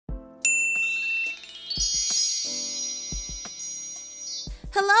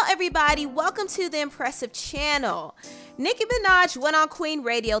Hello everybody, welcome to the Empressive channel. Nicki Minaj went on Queen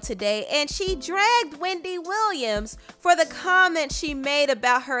Radio today and she dragged Wendy Williams for the comment she made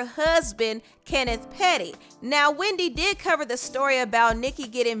about her husband, Kenneth Petty. Now, Wendy did cover the story about Nicki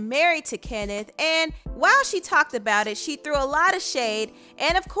getting married to Kenneth, and while she talked about it, she threw a lot of shade,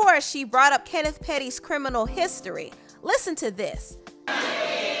 and of course, she brought up Kenneth Petty's criminal history. Listen to this.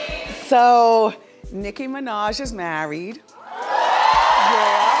 So, Nicki Minaj is married.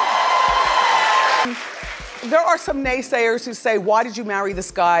 Yeah. There are some naysayers who say, why did you marry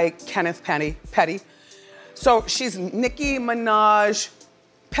this guy, Kenneth Petty? So she's Nicki Minaj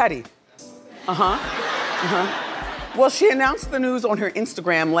Petty. Well, she announced the news on her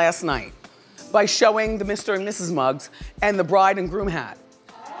Instagram last night by showing the Mr. and Mrs. mugs and the bride and groom hat.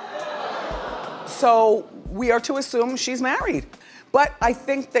 So we are to assume she's married. But I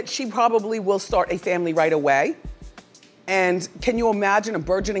think that she probably will start a family right away. And can you imagine a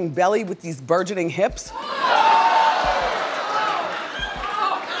burgeoning belly with these burgeoning hips?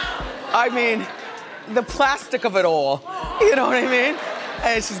 I mean, the plastic of it all, you know what I mean?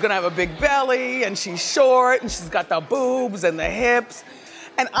 And she's gonna have a big belly, and she's short, and she's got the boobs and the hips.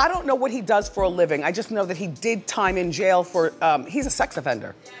 And I don't know what he does for a living. I just know that he did time in jail for, he's a sex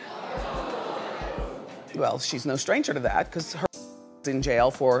offender. Well, she's no stranger to that, because her in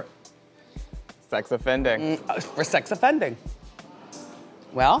jail for sex offending. For sex offending.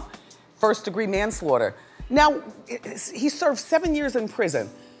 Well, first-degree manslaughter. Now, he served 7 years in prison,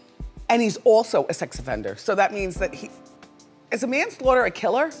 and he's also a sex offender. So that means that is a manslaughter a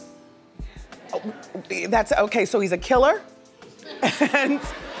killer? That's okay, so he's a killer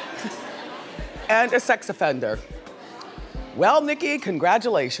and a sex offender. Well, Nicki,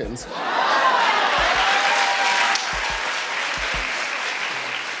 congratulations.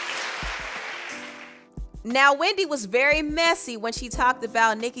 Now, Wendy was very messy when she talked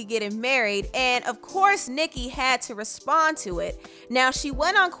about Nicki getting married, and of course, Nicki had to respond to it. Now, she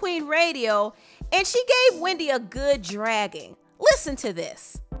went on Queen Radio, and she gave Wendy a good dragging. Listen to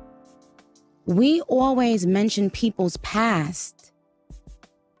this. We always mention people's past,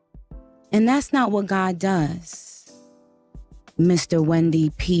 and that's not what God does, Mr.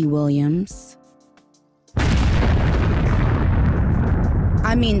 Wendy P. Williams.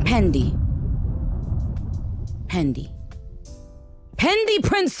 I mean, Pendy. Pendy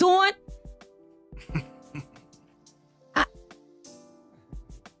Prince on.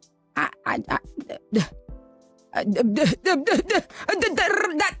 Let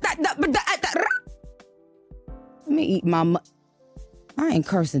me eat my I ain't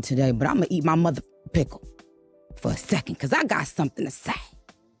cursing today, but I'm gonna eat my mother pickle for a second, because I got something to say.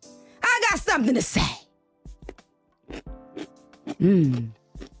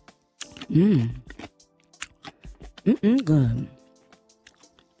 Good.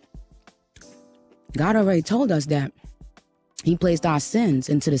 God already told us that he placed our sins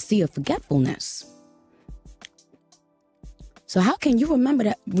into the sea of forgetfulness. So how can you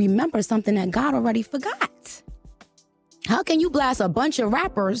remember something that God already forgot? How can you blast a bunch of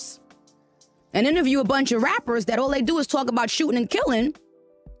rappers and interview a bunch of rappers that all they do is talk about shooting and killing,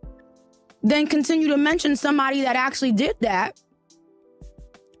 then continue to mention somebody that actually did that,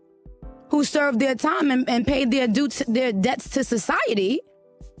 who served their time and paid their debts to society?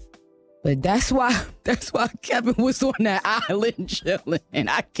 But that's why Kevin was on that island chilling, and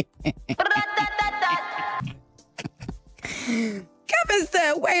I can't. Kevin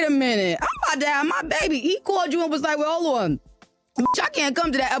said, wait a minute, I'm about to have my baby. He called you and was like, well, hold on. Bitch, I can't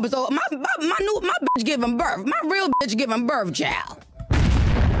come to that episode. My bitch giving birth. My real bitch giving birth, child.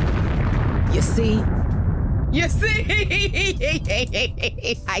 You see? I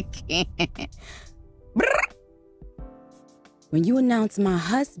can't. When you announce my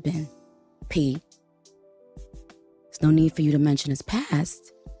husband, P, there's no need for you to mention his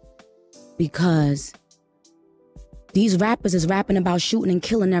past, because these rappers is rapping about shooting and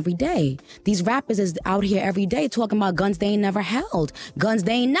killing every day. These rappers is out here every day talking about guns they ain't never held, guns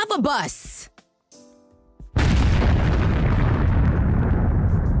they ain't never bust.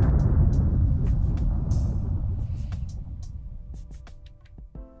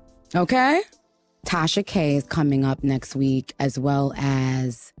 Okay? Tasha K is coming up next week, as well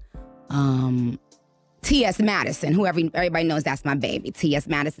as T.S. Madison, who everybody knows that's my baby. T.S.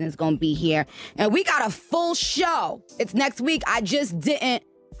 Madison is going to be here. And we got a full show. It's next week. I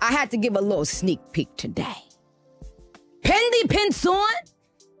had to give a little sneak peek today. Pendy Pinson?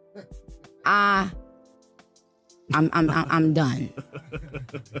 I'm done.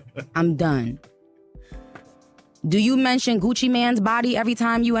 I'm done. Do you mention Gucci Man's body every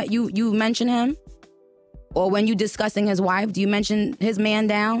time you mention him? Or when you discussing his wife, do you mention his man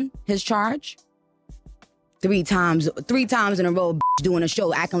down, his charge? 3 times in a row, doing a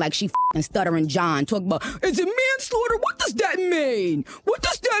show, acting like she f***ing stuttering John. Talk about, is it manslaughter? What does that mean? What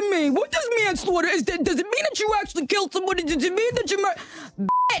does that mean? What does manslaughter? Does it mean that you actually killed somebody? Does it mean that you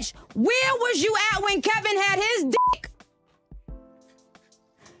Bitch, where was you at when Kevin had his dick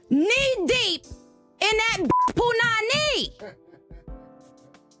knee deep in that punani?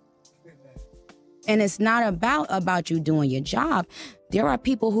 And it's not about you doing your job. There are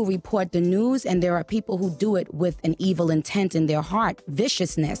people who report the news, and there are people who do it with an evil intent in their heart,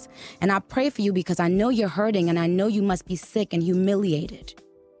 viciousness. And I pray for you because I know you're hurting, and I know you must be sick and humiliated.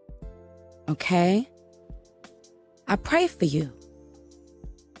 Okay? I pray for you.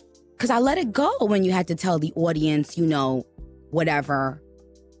 Because I let it go when you had to tell the audience, you know, whatever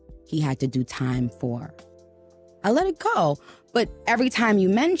he had to do time for. I let it go. But every time you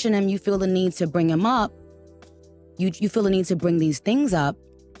mention him, you feel the need to bring him up. You feel the need to bring these things up,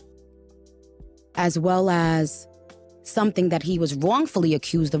 as well as something that he was wrongfully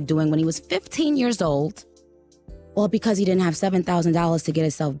accused of doing when he was 15 years old, all because he didn't have $7,000 to get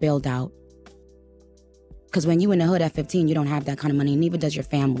himself bailed out. Because when you in the hood at 15, you don't have that kind of money, neither does your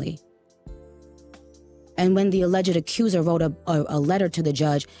family. And when the alleged accuser wrote a letter to the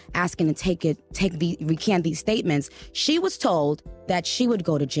judge asking to recant these statements, she was told that she would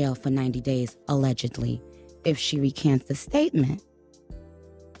go to jail for 90 days, allegedly, if she recants the statement.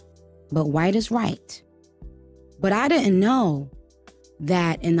 But white is right. But I didn't know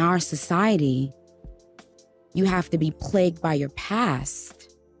that in our society, you have to be plagued by your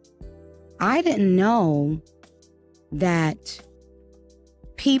past. I didn't know that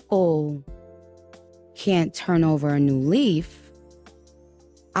people can't turn over a new leaf.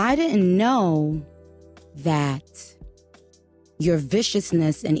 I didn't know that your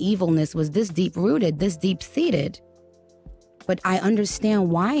viciousness and evilness was this deep-rooted, this deep-seated. But I understand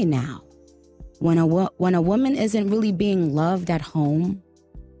why now. When a woman isn't really being loved at home,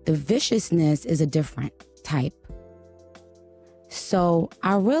 the viciousness is a different type. So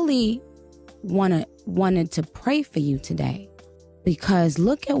I really wanted to pray for you today, because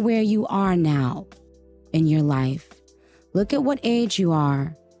look at where you are now in your life. Look at what age you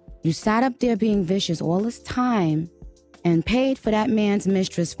are. You sat up there being vicious all this time and paid for that man's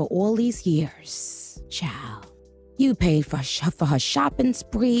mistress for all these years. Child. You paid for her shopping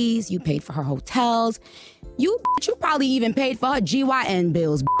sprees. You paid for her hotels. You probably even paid for her GYN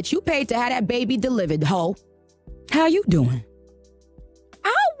bills, bitch. You paid to have that baby delivered, ho. How you doing?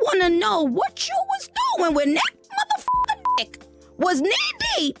 I want to know what you was doing when that motherfucking dick was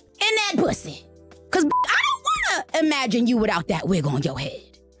knee-deep in that pussy. Because I don't want to imagine you without that wig on your head.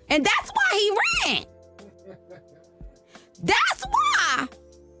 And that's why he ran. That's why.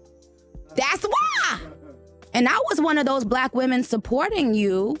 And I was one of those black women supporting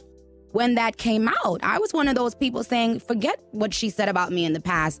you when that came out. I was one of those people saying, forget what she said about me in the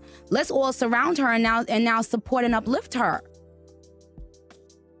past. Let's all surround her and now support and uplift her.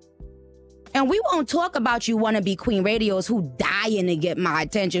 And we won't talk about you wannabe Queen Radios who dying to get my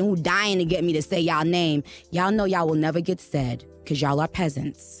attention, who dying to get me to say y'all name. Y'all know y'all will never get said because y'all are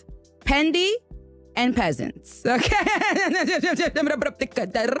peasants. Pendy and peasants, okay?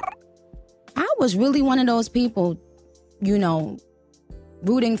 I was really one of those people, you know,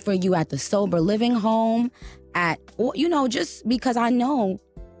 rooting for you at the sober living home, just because I know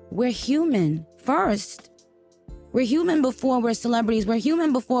we're human first. We're human before we're celebrities. We're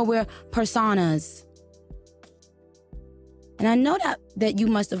human before we're personas. And I know that you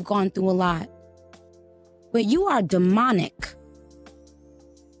must have gone through a lot. But you are demonic.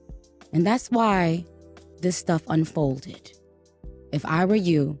 And that's why this stuff unfolded. If I were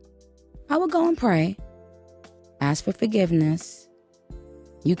you, I would go and pray. Ask for forgiveness.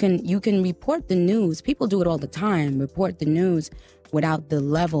 You can report the news. People do it all the time. Report the news without the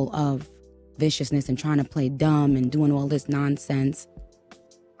level of viciousness and trying to play dumb and doing all this nonsense.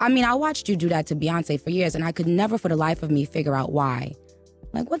 I mean, I watched you do that to Beyonce for years, and I could never for the life of me figure out why.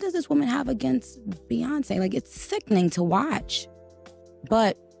 Like, what does this woman have against Beyonce? Like, it's sickening to watch.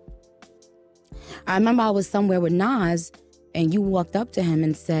 But I remember I was somewhere with Nas, and you walked up to him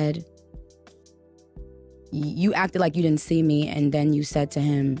and said, you acted like you didn't see me, and then you said to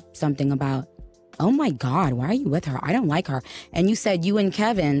him something about, oh my God, why are you with her? I don't like her. And you said you and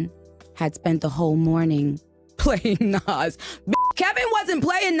Kevin had spent the whole morning playing Nas. Kevin wasn't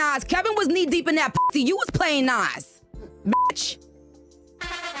playing Nas. Kevin was knee deep in that pussy. You was playing Nas. Bitch.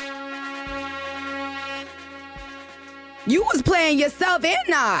 You was playing yourself and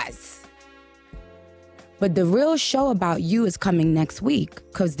Nas. But the real show about you is coming next week,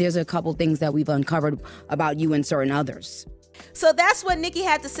 because there's a couple things that we've uncovered about you and certain others. So that's what Nicki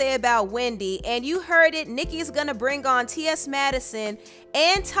had to say about Wendy. And you heard it. Nicki's going to bring on T.S. Madison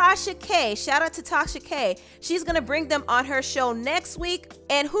and Tasha K. Shout out to Tasha K. She's going to bring them on her show next week.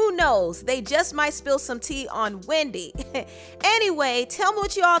 And who knows, they just might spill some tea on Wendy. Anyway, tell me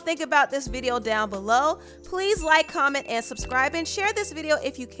what you all think about this video down below. Please like, comment, and subscribe, and share this video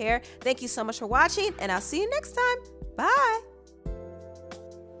if you care. Thank you so much for watching, and I'll see you next time. Bye.